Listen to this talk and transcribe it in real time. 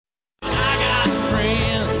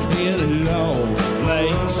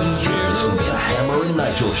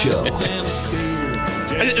Nigel Show.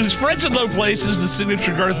 Is Friends in Low Places the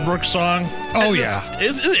signature Garth Brooks song? Oh, yeah.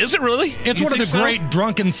 Is it really? It's one of the great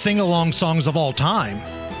drunken sing-along songs of all time.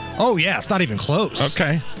 Oh, yeah, it's not even close.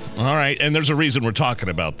 Okay. All right. And there's a reason we're talking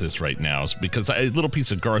about this right now. It's because a little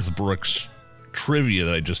piece of Garth Brooks trivia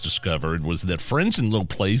that I just discovered was that Friends in Low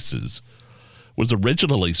Places was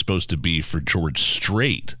originally supposed to be for George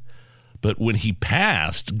Strait. But when he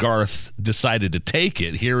passed, Garth decided to take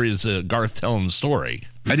it. Here is Garth telling the story.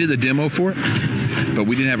 I did the demo for it, but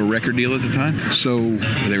we didn't have a record deal at the time. So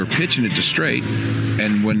they were pitching it to Strait.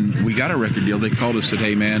 And when we got a record deal, they called us and said,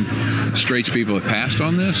 hey, man, Strait's people have passed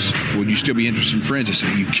on this. Would you still be interested in Friends? I said,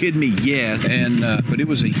 are you kidding me? Yeah. And but it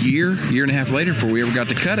was a year and a half later before we ever got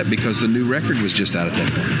to cut it because the new record was just out at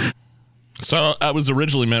that point. So that was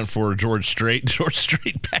originally meant for George Strait. George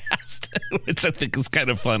Strait passed, which I think is kind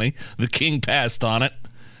of funny. The King passed on it.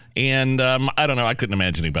 And I don't know. I couldn't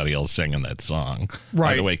imagine anybody else singing that song.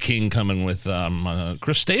 Right. By the way, King coming with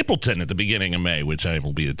Chris Stapleton at the beginning of May, which I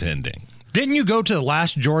will be attending. Didn't you go to the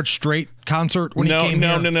last George Strait concert when he came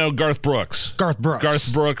here? No. Garth Brooks. Garth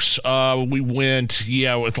Brooks. We went,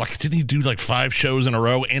 didn't he do like 5 shows in a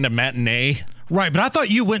row and a matinee? Right, but I thought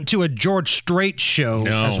you went to a George Strait show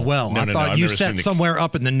as well. I thought you sat somewhere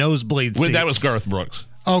up in the nosebleed seats. That was Garth Brooks.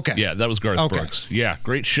 Okay. Yeah, that was Garth Brooks. Yeah,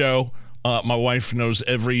 great show. My wife knows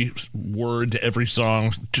every word to every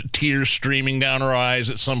song, tears streaming down her eyes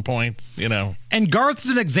at some point, And Garth's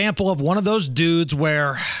an example of one of those dudes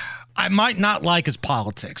where I might not like his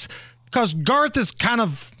politics, because Garth is kind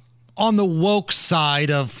of on the woke side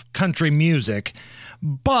of country music,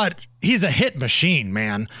 but he's a hit machine,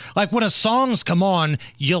 man. Like when his songs come on,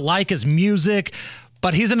 you like his music,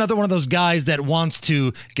 but he's another one of those guys that wants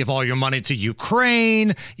to give all your money to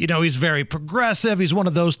Ukraine. He's very progressive. He's one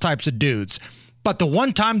of those types of dudes. But the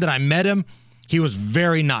one time that I met him, he was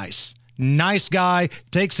very nice. Nice guy,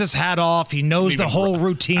 takes his hat off. He knows the whole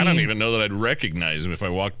routine. I don't even know that I'd recognize him if I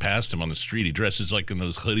walked past him on the street. He dresses like in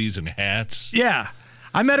those hoodies and hats. Yeah.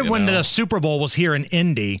 I met him when the Super Bowl was here in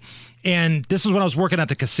Indy. And this is when I was working at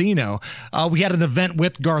the casino. We had an event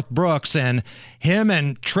with Garth Brooks, and him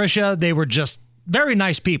and Trisha, they were just very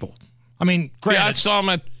nice people. I mean, great. Yeah, I saw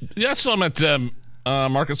him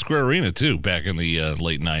at Market Square Arena too, back in the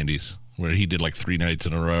late '90s, where he did like 3 nights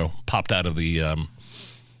in a row. Popped out of the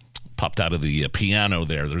piano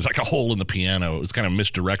there. There's like a hole in the piano. It was kind of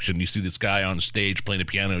misdirection. You see this guy on stage playing a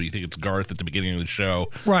piano. You think it's Garth at the beginning of the show.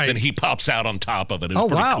 Right. Then he pops out on top of it. It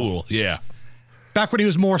was pretty cool. Yeah. Back when he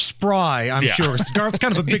was more spry, I'm sure. Garth's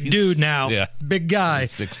kind of a big dude now. Yeah. Big guy.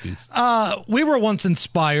 60s. We were once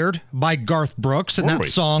inspired by Garth Brooks and that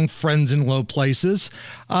song, Friends in Low Places.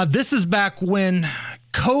 This is back when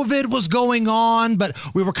COVID was going on, but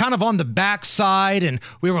we were kind of on the backside and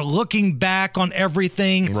we were looking back on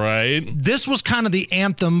everything. Right. This was kind of the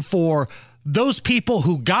anthem for those people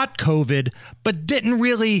who got COVID but didn't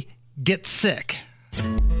really get sick.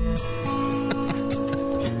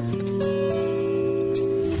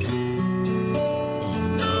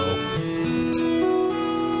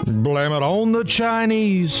 Blame it on the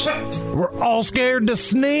Chinese. We're all scared to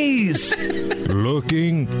sneeze.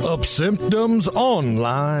 Looking up symptoms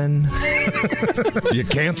online. You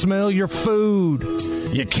can't smell your food.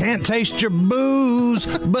 You can't taste your booze.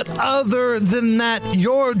 But other than that,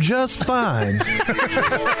 you're just fine.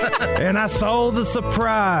 And I saw the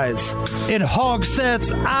surprise in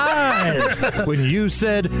Hogsett's eyes when you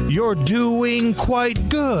said you're doing quite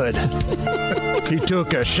good. He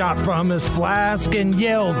took a shot from his flask and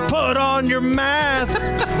yelled, "Put on your mask,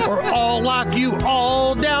 or I'll lock you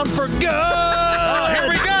all down for good." Oh, here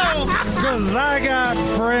we go. 'Cause I got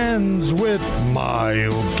friends with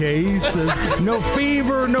mild cases. No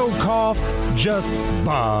fever, no cough, just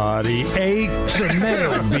body aches, and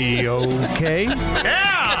they'll be okay.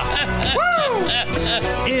 Yeah!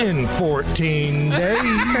 Woo! In 14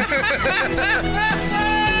 days.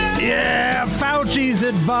 Yeah, Fauci's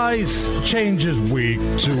advice changes week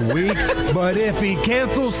to week, but if he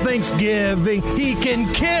cancels Thanksgiving, he can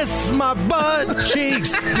kiss my butt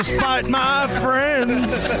cheeks, despite my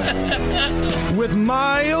friends with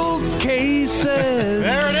mild cases.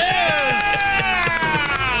 There it is!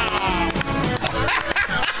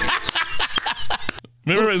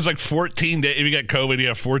 Remember, it was like 14 days. If you got COVID, you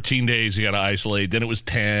have 14 days you got to isolate. Then it was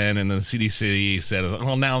 10, and then the CDC said,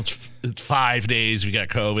 well, now it's 5 days if you got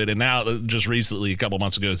COVID. And now, just recently, a couple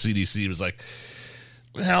months ago, the CDC was like,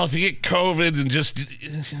 well, if you get COVID, and just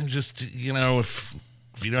if you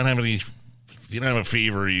don't have a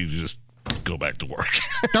fever, you just go back to work.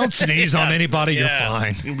 Don't sneeze on anybody. You're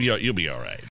fine. You'll be all right.